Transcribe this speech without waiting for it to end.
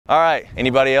All right,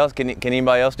 anybody else? Can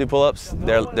anybody else do pull-ups?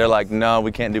 They're like, no,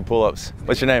 we can't do pull-ups.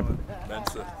 What's your name?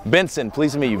 Benson,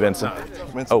 pleased to meet you, Benson.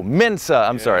 Mensa. Oh, Mensa.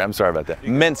 I'm sorry about that.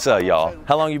 Mensa, y'all.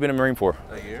 How long you been a Marine for?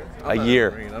 A year. A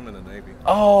year. Marine. I'm in the Navy.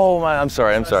 Oh, I'm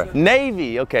sorry.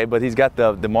 Navy, okay, but he's got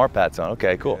the Marpats on.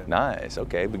 Okay, cool. Nice,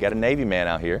 okay. We got a Navy man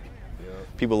out here.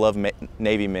 People love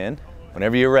Navy men.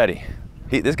 Whenever you're ready.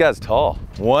 This guy's tall.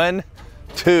 1,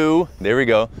 2, there we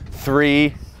go.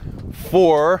 3,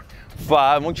 4, 5.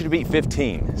 I want you to beat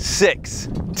 15. 6,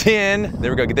 10.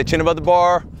 There we go. Get that chin above the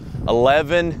bar.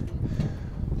 11.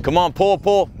 Come on, pull.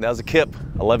 That was a kip.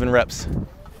 11 reps.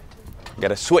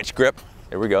 Got a switch grip.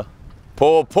 There we go.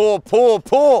 Pull.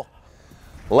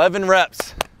 11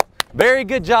 reps. Very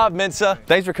good job, Mensa.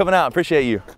 Thanks for coming out. Appreciate you.